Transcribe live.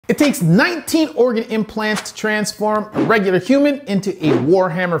It takes 19 organ implants to transform a regular human into a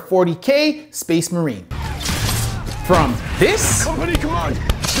Warhammer 40k Space Marine. From this... Company command!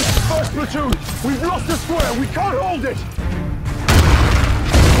 This is first platoon! We've lost the square! We can't hold it!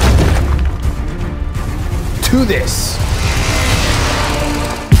 To this.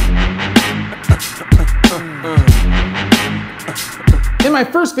 In my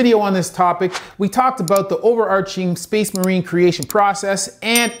first video on this topic, we talked about the overarching Space Marine creation process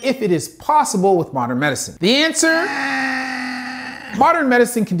and if it is possible with modern medicine. The answer? Modern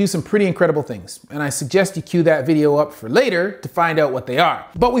medicine can do some pretty incredible things, and I suggest you cue that video up for later to find out what they are.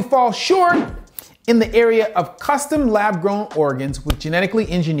 But we fall short in the area of custom lab-grown organs with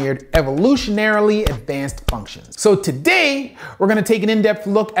genetically engineered, evolutionarily advanced functions. So today, we're gonna take an in-depth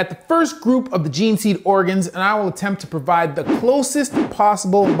look at the first group of the gene seed organs, and I will attempt to provide the closest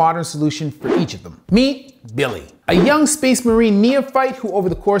possible modern solution for each of them. Meet Billy, a young Space Marine neophyte who over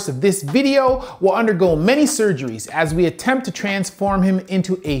the course of this video will undergo many surgeries as we attempt to transform him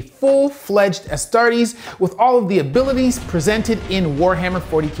into a full-fledged Astartes with all of the abilities presented in Warhammer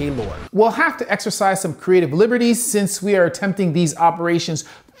 40k lore. We'll have to exercise some creative liberties since we are attempting these operations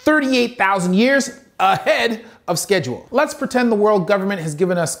 38,000 years ahead of schedule. Let's pretend the world government has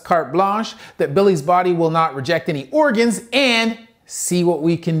given us carte blanche, that Billy's body will not reject any organs, and see what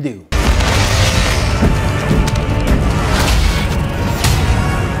we can do.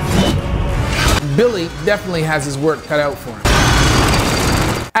 Billy definitely has his work cut out for him.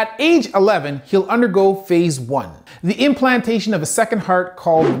 At age 11, he'll undergo phase 1, the implantation of a second heart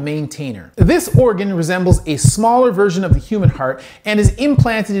called the maintainer. This organ resembles a smaller version of the human heart and is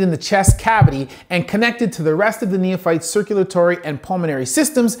implanted in the chest cavity and connected to the rest of the neophyte's circulatory and pulmonary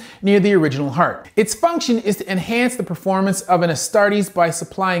systems near the original heart. Its function is to enhance the performance of an Astartes by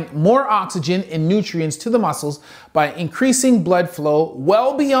supplying more oxygen and nutrients to the muscles by increasing blood flow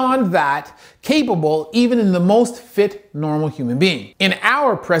well beyond that capable even in the most fit normal human being. In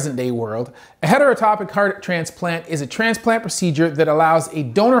our present day world, a heterotopic heart transplant is a transplant procedure that allows a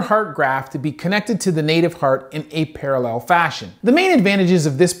donor heart graft to be connected to the native heart in a parallel fashion. The main advantages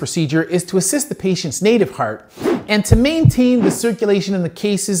of this procedure is to assist the patient's native heart and to maintain the circulation in the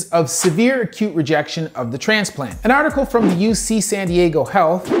cases of severe acute rejection of the transplant. An article from the UC San Diego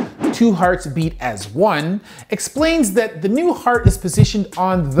Health, Two Hearts Beat as One, explains that the new heart is positioned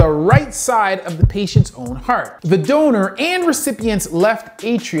on the right side of the patient's own heart. The donor and recipient's left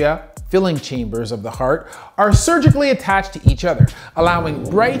atria, filling chambers of the heart, are surgically attached to each other, allowing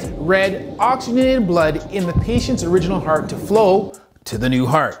bright red oxygenated blood in the patient's original heart to flow to the new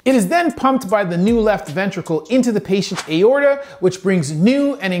heart. It is then pumped by the new left ventricle into the patient's aorta, which brings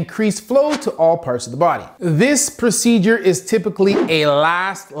new and increased flow to all parts of the body. This procedure is typically a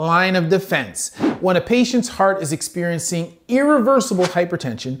last line of defense when a patient's heart is experiencing irreversible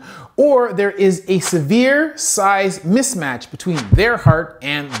hypertension or there is a severe size mismatch between their heart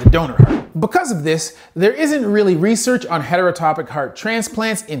and the donor heart. Because of this, there isn't really research on heterotopic heart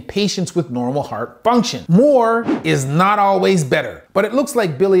transplants in patients with normal heart function. More is not always better, but it looks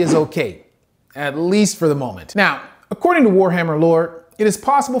like Billy is okay, at least for the moment. Now, according to Warhammer lore, it is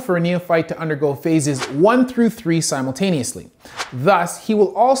possible for a neophyte to undergo phases 1 through 3 simultaneously. Thus, he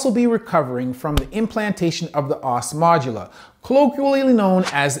will also be recovering from the implantation of the os modula, colloquially known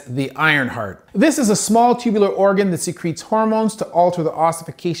as the iron heart. This is a small tubular organ that secretes hormones to alter the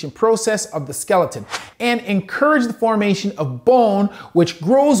ossification process of the skeleton and encourage the formation of bone, which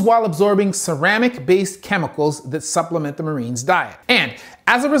grows while absorbing ceramic-based chemicals that supplement the Marine's diet. And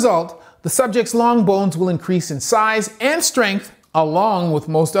as a result, the subject's long bones will increase in size and strength along with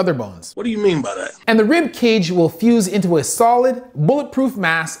most other bones. What do you mean by that? And the rib cage will fuse into a solid, bulletproof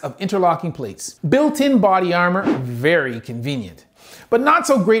mass of interlocking plates. Built-in body armor, very convenient, but not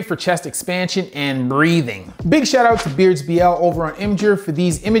so great for chest expansion and breathing. Big shout out to Beards BL over on Imgur for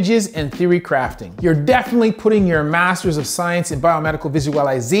these images and theory crafting. You're definitely putting your Masters of Science in Biomedical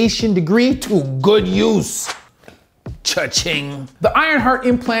Visualization degree to good use. Cha-ching. The iron heart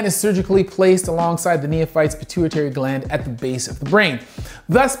implant is surgically placed alongside the neophyte's pituitary gland at the base of the brain,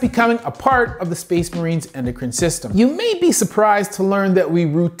 thus becoming a part of the Space Marine's endocrine system. You may be surprised to learn that we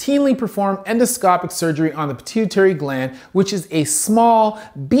routinely perform endoscopic surgery on the pituitary gland, which is a small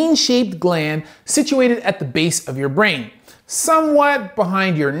bean-shaped gland situated at the base of your brain. somewhat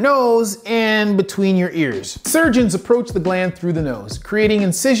behind your nose and between your ears. Surgeons approach the gland through the nose, creating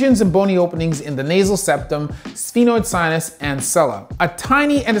incisions and bony openings in the nasal septum, sphenoid sinus, and sella. A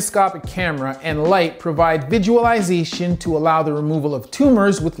tiny endoscopic camera and light provide visualization to allow the removal of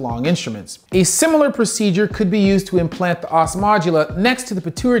tumors with long instruments. A similar procedure could be used to implant the os modula next to the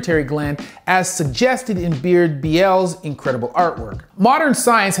pituitary gland, as suggested in Beard BL's incredible artwork. Modern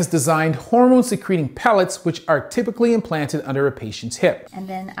science has designed hormone-secreting pellets which are typically implanted under a patient's hip. And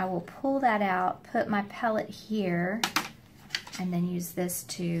then I will pull that out, put my pellet here, and then use this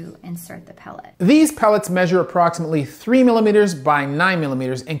to insert the pellet. These pellets measure approximately 3 millimeters by 9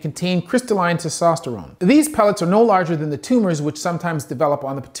 millimeters and contain crystalline testosterone. These pellets are no larger than the tumors which sometimes develop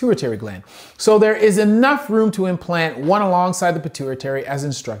on the pituitary gland, so there is enough room to implant one alongside the pituitary as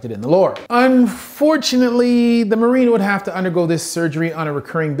instructed in the lore. Unfortunately, the Marine would have to undergo this surgery on a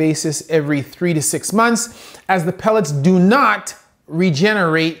recurring basis every 3 to 6 months, as the pellets do not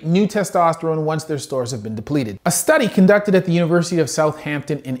regenerate new testosterone once their stores have been depleted. A study conducted at the University of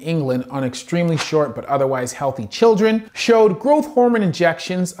Southampton in England on extremely short but otherwise healthy children showed growth hormone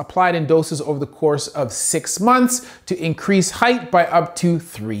injections applied in doses over the course of 6 months to increase height by up to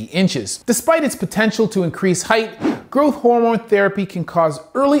 3 inches. Despite its potential to increase height, growth hormone therapy can cause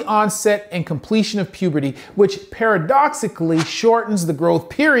early onset and completion of puberty, which paradoxically shortens the growth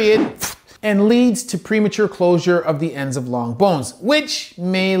period and leads to premature closure of the ends of long bones, which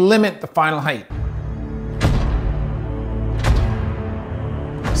may limit the final height.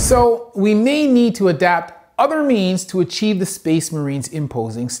 So we may need to adapt other means to achieve the Space Marines'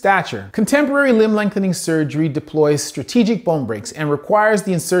 imposing stature. Contemporary limb lengthening surgery deploys strategic bone breaks and requires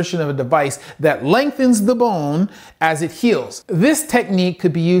the insertion of a device that lengthens the bone as it heals. This technique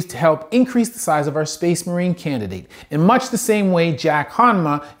could be used to help increase the size of our Space Marine candidate, in much the same way Jack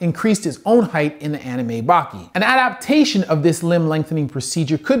Hanma increased his own height in the anime Baki. An adaptation of this limb lengthening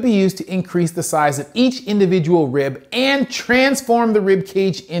procedure could be used to increase the size of each individual rib and transform the rib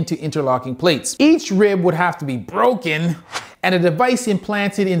cage into interlocking plates. Each rib would have to be broken and a device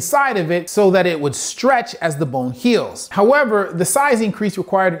implanted inside of it so that it would stretch as the bone heals. However, the size increase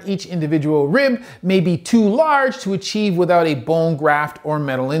required in each individual rib may be too large to achieve without a bone graft or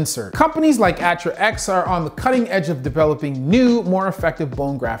metal insert. Companies like AtraX are on the cutting edge of developing new, more effective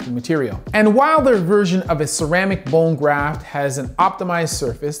bone grafting material. And while their version of a ceramic bone graft has an optimized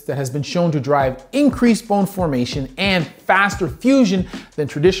surface that has been shown to drive increased bone formation and faster fusion than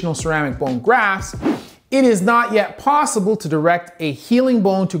traditional ceramic bone grafts, it is not yet possible to direct a healing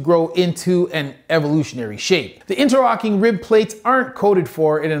bone to grow into an evolutionary shape. The interlocking rib plates aren't coded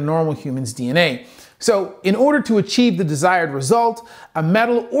for in a normal human's DNA. So in order to achieve the desired result, a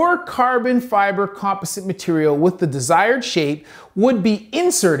metal or carbon fiber composite material with the desired shape would be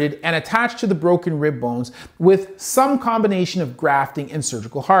inserted and attached to the broken rib bones with some combination of grafting and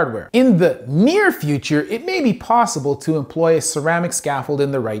surgical hardware. In the near future, it may be possible to employ a ceramic scaffold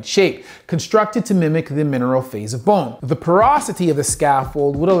in the right shape, constructed to mimic the mineral phase of bone. The porosity of the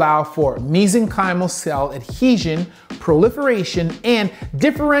scaffold would allow for mesenchymal cell adhesion, proliferation, and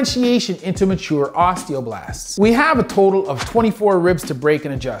differentiation into mature osteoblasts. We have a total of 24 ribs to break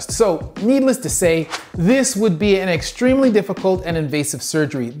and adjust, so needless to say, this would be an extremely difficult and invasive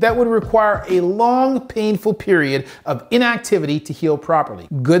surgery that would require a long, painful period of inactivity to heal properly.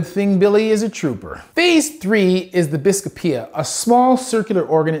 Good thing Billy is a trooper. Phase 3 is the biscopia, a small circular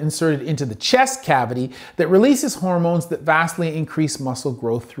organ inserted into the chest cavity that releases hormones that vastly increase muscle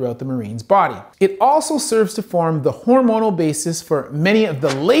growth throughout the Marine's body. It also serves to form the hormonal basis for many of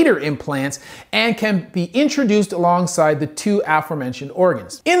the later implants and can be introduced alongside the two aforementioned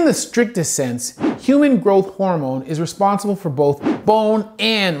organs. In the strictest sense, human growth hormone is responsible for both bone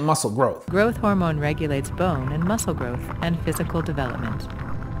and muscle growth. Growth hormone regulates bone and muscle growth and physical development.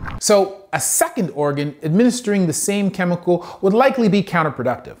 So a second organ administering the same chemical would likely be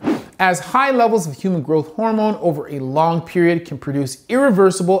counterproductive, as high levels of human growth hormone over a long period can produce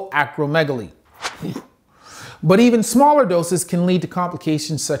irreversible acromegaly. But even smaller doses can lead to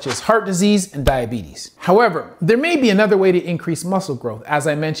complications such as heart disease and diabetes. However, there may be another way to increase muscle growth, as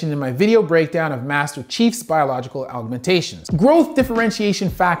I mentioned in my video breakdown of Master Chief's biological augmentations. Growth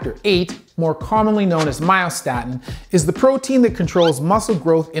differentiation factor 8, more commonly known as myostatin, is the protein that controls muscle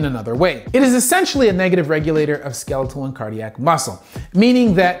growth in another way. It is essentially a negative regulator of skeletal and cardiac muscle,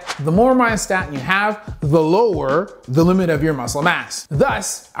 meaning that the more myostatin you have, the lower the limit of your muscle mass.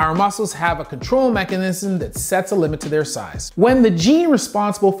 Thus, our muscles have a control mechanism that sets a limit to their size. When the gene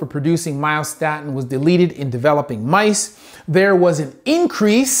responsible for producing myostatin was deleted in developing mice, there was an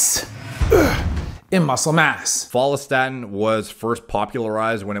increase in muscle mass. Follistatin was first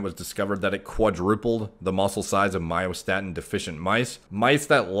popularized when it was discovered that it quadrupled the muscle size of myostatin deficient mice. Mice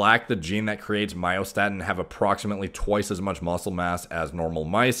that lack the gene that creates myostatin have approximately twice as much muscle mass as normal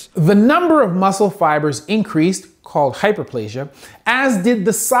mice. The number of muscle fibers increased, called hyperplasia, as did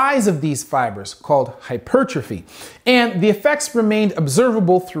the size of these fibers, called hypertrophy, and the effects remained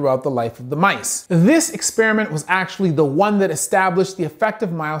observable throughout the life of the mice. This experiment was actually the one that established the effect of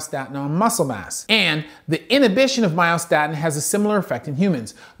myostatin on muscle mass, and the inhibition of myostatin has a similar effect in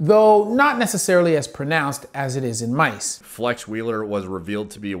humans, though not necessarily as pronounced as it is in mice. Flex Wheeler was revealed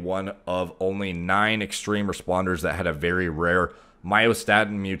to be one of only 9 extreme responders that had a very rare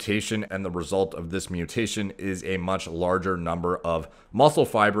myostatin mutation, and the result of this mutation is a much larger number of muscle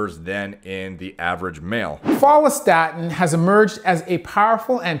fibers than in the average male. Follistatin has emerged as a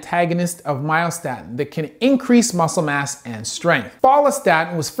powerful antagonist of myostatin that can increase muscle mass and strength.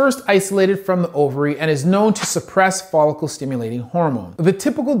 Follistatin was first isolated from the ovary and is known to suppress follicle-stimulating hormone. The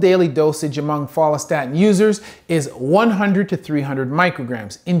typical daily dosage among follistatin users is 100 to 300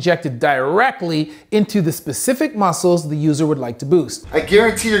 micrograms, injected directly into the specific muscles the user would like to boost. I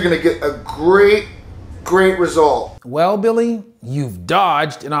guarantee you're going to get a great result. Well, Billy, you've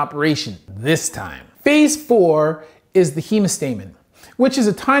dodged an operation this time. Phase 4 is the hemastamen, which is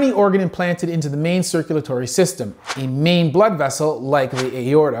a tiny organ implanted into the main circulatory system, a main blood vessel like the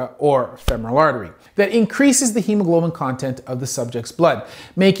aorta or femoral artery, that increases the hemoglobin content of the subject's blood,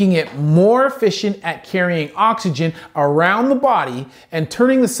 making it more efficient at carrying oxygen around the body and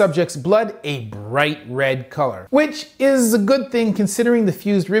turning the subject's blood a bright red color, which is a good thing considering the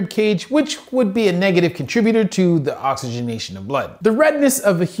fused rib cage, which would be a negative contributor to the oxygenation of blood. The redness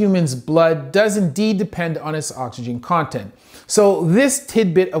of a human's blood does indeed depend on its oxygen content. So this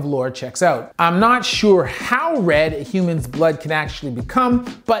tidbit of lore checks out. I'm not sure how red a human's blood can actually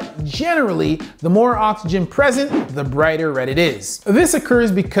become, but generally, the more oxygen present, the brighter red it is. This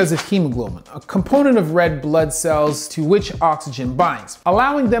occurs because of hemoglobin, a component of red blood cells to which oxygen binds,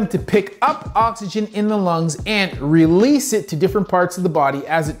 allowing them to pick up oxygen in the lungs and release it to different parts of the body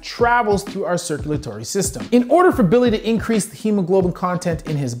as it travels through our circulatory system. In order for Billy to increase the hemoglobin content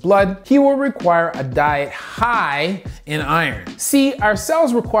in his blood, he will require a diet high in iron. See, our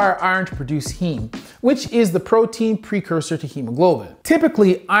cells require iron to produce heme, which is the protein precursor to hemoglobin.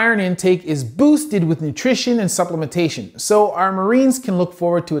 Typically, iron intake is boosted with nutrition and supplementation, so our Marines can look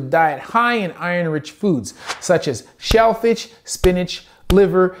forward to a diet high in iron-rich foods, such as shellfish, spinach,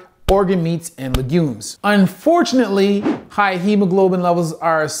 liver, organ meats, and legumes. Unfortunately, high hemoglobin levels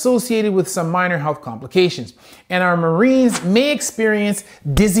are associated with some minor health complications, and our Marines may experience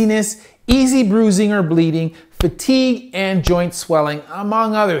dizziness, easy bruising or bleeding, fatigue, and joint swelling,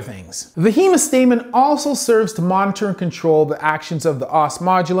 among other things. The hemastamen also serves to monitor and control the actions of the os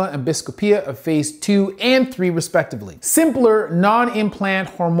modula and biscopia of phase 2 and 3 respectively. Simpler, non-implant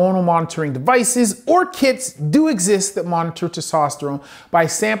hormonal monitoring devices or kits do exist that monitor testosterone by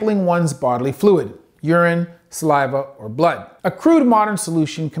sampling one's bodily fluid, urine, saliva, or blood. A crude modern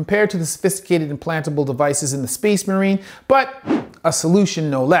solution compared to the sophisticated implantable devices in the Space Marine, but a solution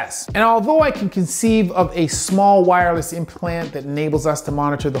no less. And although I can conceive of a small wireless implant that enables us to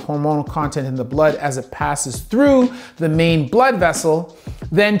monitor the hormonal content in the blood as it passes through the main blood vessel,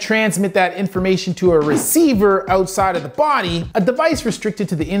 then transmit that information to a receiver outside of the body, a device restricted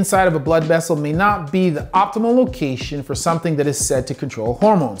to the inside of a blood vessel may not be the optimal location for something that is said to control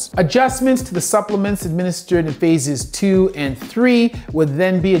hormones. Adjustments to the supplements administered in phases 2 and 3 would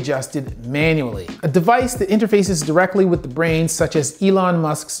then be adjusted manually. A device that interfaces directly with the brain, such as Elon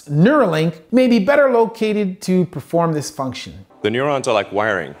Musk's Neuralink, may be better located to perform this function. The neurons are like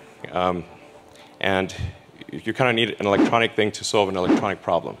wiring, and you kind of need an electronic thing to solve an electronic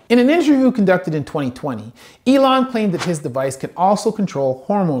problem. In an interview conducted in 2020, Elon claimed that his device can also control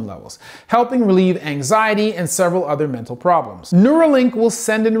hormone levels, helping relieve anxiety and several other mental problems. Neuralink will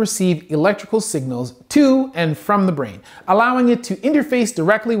send and receive electrical signals to and from the brain, allowing it to interface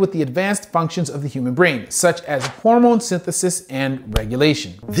directly with the advanced functions of the human brain, such as hormone synthesis and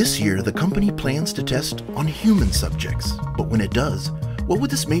regulation. This year, the company plans to test on human subjects, but when it does, what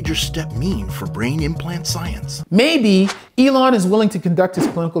would this major step mean for brain implant science? Maybe Elon is willing to conduct his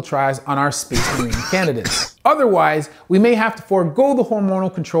clinical trials on our Space Marine candidates. Otherwise, we may have to forego the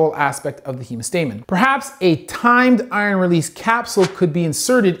hormonal control aspect of the hemastamen. Perhaps a timed iron release capsule could be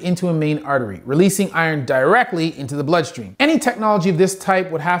inserted into a main artery, releasing iron directly into the bloodstream. Any technology of this type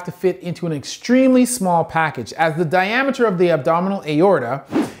would have to fit into an extremely small package, as the diameter of the abdominal aorta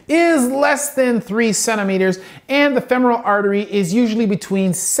is less than 3 centimeters, and the femoral artery is usually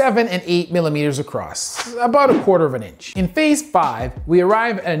between 7 and 8 millimeters across, about 1/4 of an inch. In phase 5, we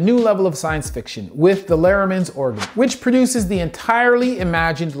arrive at a new level of science fiction with the Lehrman's organ, which produces the entirely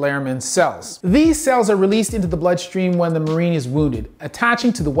imagined Lehrman's cells. These cells are released into the bloodstream when the Marine is wounded,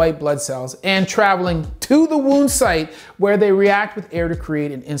 attaching to the white blood cells and traveling to the wound site where they react with air to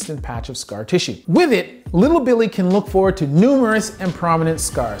create an instant patch of scar tissue. With it, little Billy can look forward to numerous and prominent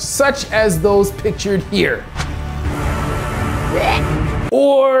scars, such as those pictured here.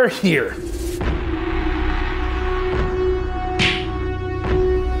 Or here.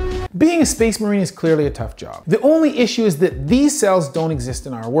 Being a Space Marine is clearly a tough job. The only issue is that these cells don't exist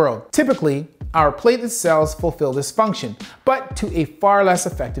in our world. Typically, our platelet cells fulfill this function, but to a far less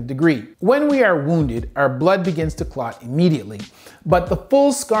effective degree. When we are wounded, our blood begins to clot immediately, but the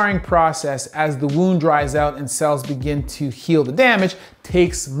full scarring process as the wound dries out and cells begin to heal the damage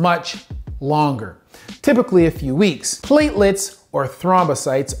takes much longer, typically a few weeks. Platelets, or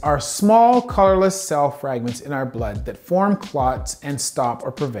thrombocytes, are small colorless cell fragments in our blood that form clots and stop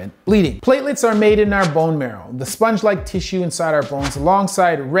or prevent bleeding. Platelets are made in our bone marrow, the sponge-like tissue inside our bones,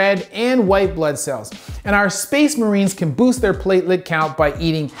 alongside red and white blood cells. And our Space Marines can boost their platelet count by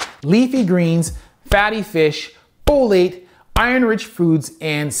eating leafy greens, fatty fish, folate, iron-rich foods,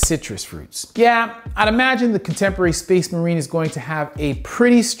 and citrus fruits. Yeah, I'd imagine the contemporary Space Marine is going to have a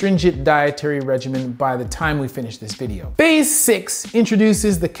pretty stringent dietary regimen by the time we finish this video. Phase 6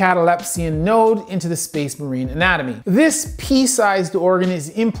 introduces the catalepsian node into the Space Marine anatomy. This pea-sized organ is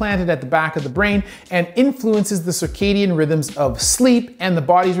implanted at the back of the brain and influences the circadian rhythms of sleep and the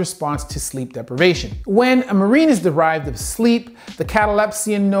body's response to sleep deprivation. When a Marine is deprived of sleep, the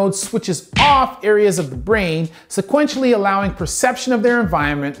catalepsian node switches off areas of the brain, sequentially allowing perception of their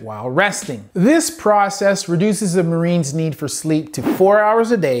environment while resting. This process reduces a Marine's need for sleep to 4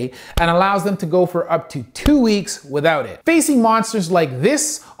 hours a day and allows them to go for up to 2 weeks without it. Facing monsters like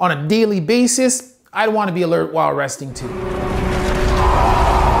this on a daily basis, I'd want to be alert while resting too.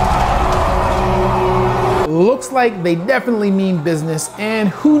 Looks like they definitely mean business, and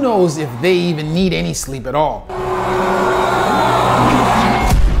who knows if they even need any sleep at all.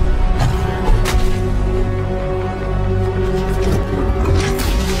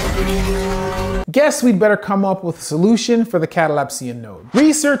 Guess we'd better come up with a solution for the catalepsian node.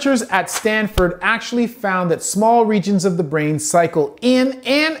 Researchers at Stanford actually found that small regions of the brain cycle in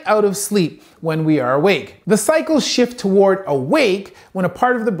and out of sleep when we are awake. The cycles shift toward awake when a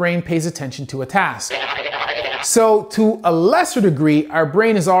part of the brain pays attention to a task. So to a lesser degree, our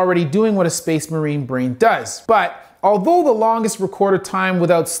brain is already doing what a Space Marine brain does. But although the longest recorded time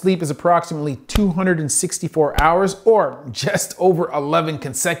without sleep is approximately 264 hours, or just over 11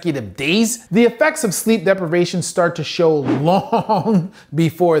 consecutive days, the effects of sleep deprivation start to show long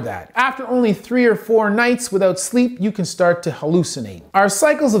before that. After only 3 or 4 nights without sleep, you can start to hallucinate. Our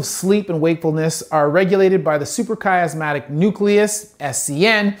cycles of sleep and wakefulness are regulated by the suprachiasmatic nucleus,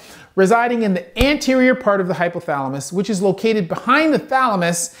 SCN, residing in the anterior part of the hypothalamus, which is located behind the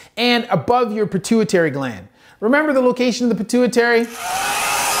thalamus and above your pituitary gland. Remember the location of the pituitary?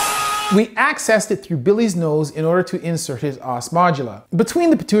 We accessed it through Billy's nose in order to insert his os modula. Between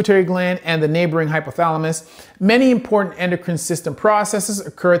the pituitary gland and the neighboring hypothalamus, many important endocrine system processes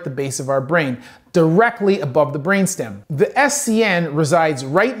occur at the base of our brain, directly above the brainstem. The SCN resides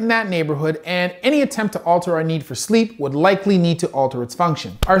right in that neighborhood, and any attempt to alter our need for sleep would likely need to alter its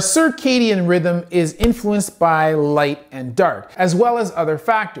function. Our circadian rhythm is influenced by light and dark, as well as other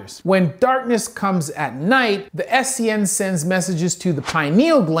factors. When darkness comes at night, the SCN sends messages to the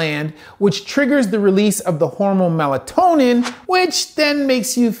pineal gland, which triggers the release of the hormone melatonin, which then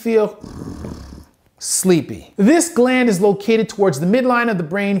makes you feel sleepy. This gland is located towards the midline of the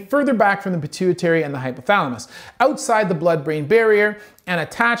brain, further back from the pituitary and the hypothalamus, outside the blood-brain barrier and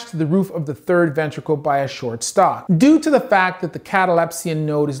attached to the roof of the third ventricle by a short stalk. Due to the fact that the catalepsian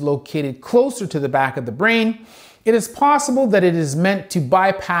node is located closer to the back of the brain, it is possible that it is meant to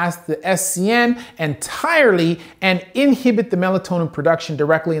bypass the SCN entirely and inhibit the melatonin production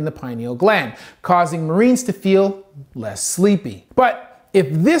directly in the pineal gland, causing Marines to feel less sleepy. But if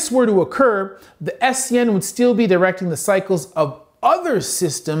this were to occur, the SCN would still be directing the cycles of other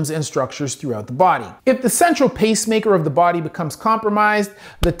systems and structures throughout the body. If the central pacemaker of the body becomes compromised,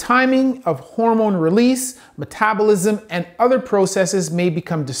 the timing of hormone release, metabolism, and other processes may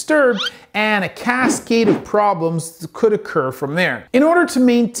become disturbed, and a cascade of problems could occur from there. In order to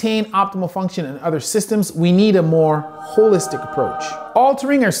maintain optimal function in other systems, we need a more holistic approach.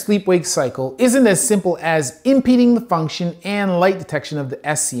 Altering our sleep-wake cycle isn't as simple as impeding the function and light detection of the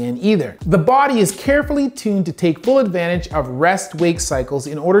SCN either. The body is carefully tuned to take full advantage of rest-wake cycles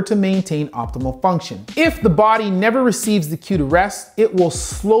in order to maintain optimal function. If the body never receives the cue to rest, it will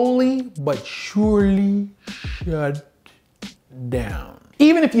slowly but surely shut down.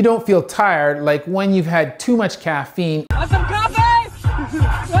 Even if you don't feel tired, like when you've had too much caffeine Want some coffee?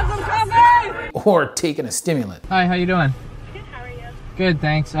 Want some coffee? or taken a stimulant. Hi, how you doing? Good, how are you? Good,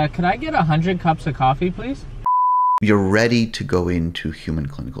 thanks. Could I get 100 cups of coffee, please? You're ready to go into human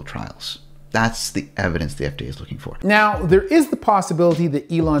clinical trials. That's the evidence the FDA is looking for. Now, there is the possibility that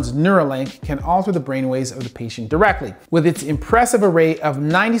Elon's Neuralink can alter the brainwaves of the patient directly, with its impressive array of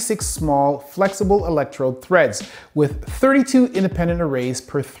 96 small, flexible electrode threads, with 32 independent arrays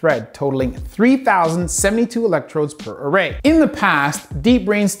per thread, totaling 3,072 electrodes per array. In the past, deep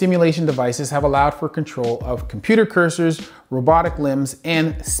brain stimulation devices have allowed for control of computer cursors, robotic limbs,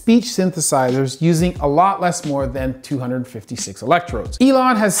 and speech synthesizers using a lot less more than 256 electrodes.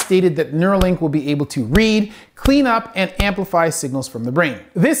 Elon has stated that Neuralink will be able to read, clean up, and amplify signals from the brain.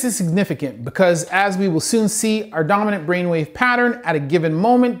 This is significant because, as we will soon see, our dominant brainwave pattern at a given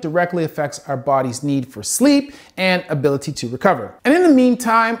moment directly affects our body's need for sleep and ability to recover. And in the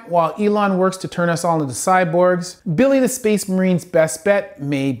meantime, while Elon works to turn us all into cyborgs, Billy the Space Marine's best bet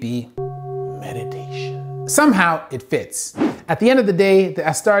may be meditation. Somehow it fits. At the end of the day, the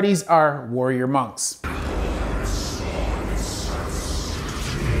Astartes are warrior monks.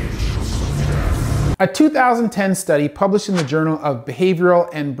 A 2010 study published in the Journal of Behavioral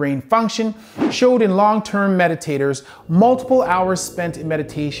and Brain Function showed in long-term meditators, multiple hours spent in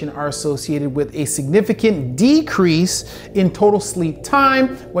meditation are associated with a significant decrease in total sleep time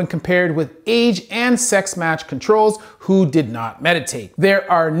when compared with age and sex-matched controls who did not meditate.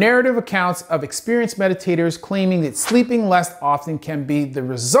 There are narrative accounts of experienced meditators claiming that sleeping less often can be the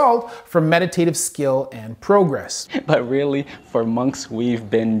result from meditative skill and progress. But really, for monks, we've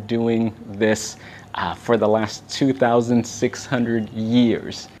been doing this for the last 2,600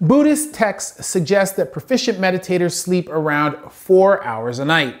 years. Buddhist texts suggest that proficient meditators sleep around 4 hours a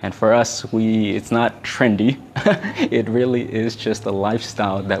night. And for us, it's not trendy. It really is just a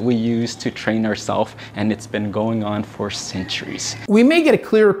lifestyle that we use to train ourselves, and it's been going on for centuries. We may get a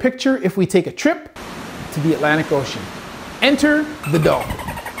clearer picture if we take a trip to the Atlantic Ocean. Enter the dolphin.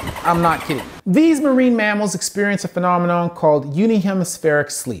 I'm not kidding. These marine mammals experience a phenomenon called unihemispheric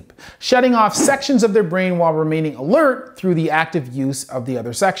sleep, shutting off sections of their brain while remaining alert through the active use of the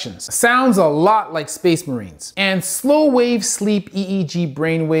other sections. Sounds a lot like Space Marines. And slow wave sleep EEG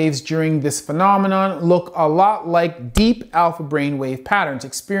brain waves during this phenomenon look a lot like deep alpha brain wave patterns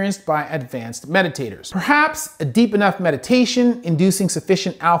experienced by advanced meditators. Perhaps a deep enough meditation inducing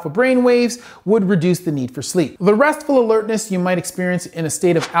sufficient alpha brain waves would reduce the need for sleep. The restful alertness you might experience in a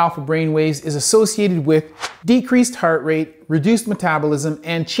state of alpha brain waves is associated with decreased heart rate, reduced metabolism,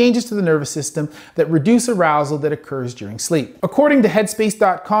 and changes to the nervous system that reduce arousal that occurs during sleep. According to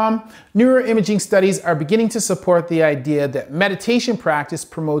Headspace.com, neuroimaging studies are beginning to support the idea that meditation practice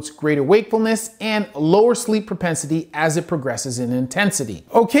promotes greater wakefulness and lower sleep propensity as it progresses in intensity.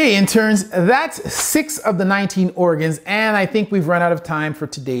 Okay, interns, that's 6 of the 19 organs, and I think we've run out of time for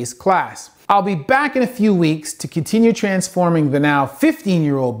today's class. I'll be back in a few weeks to continue transforming the now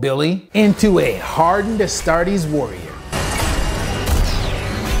 15-year-old Billy into a hardened Astartes warrior.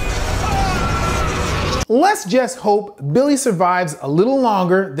 Let's just hope Billy survives a little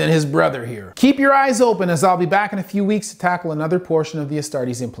longer than his brother here. Keep your eyes open as I'll be back in a few weeks to tackle another portion of the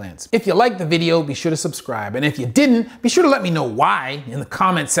Astartes implants. If you liked the video, be sure to subscribe. And if you didn't, be sure to let me know why in the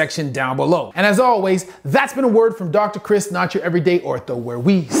comment section down below. And as always, that's been a word from Dr. Chris, not your everyday ortho, where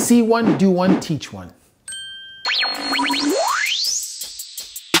we see one, do one, teach one.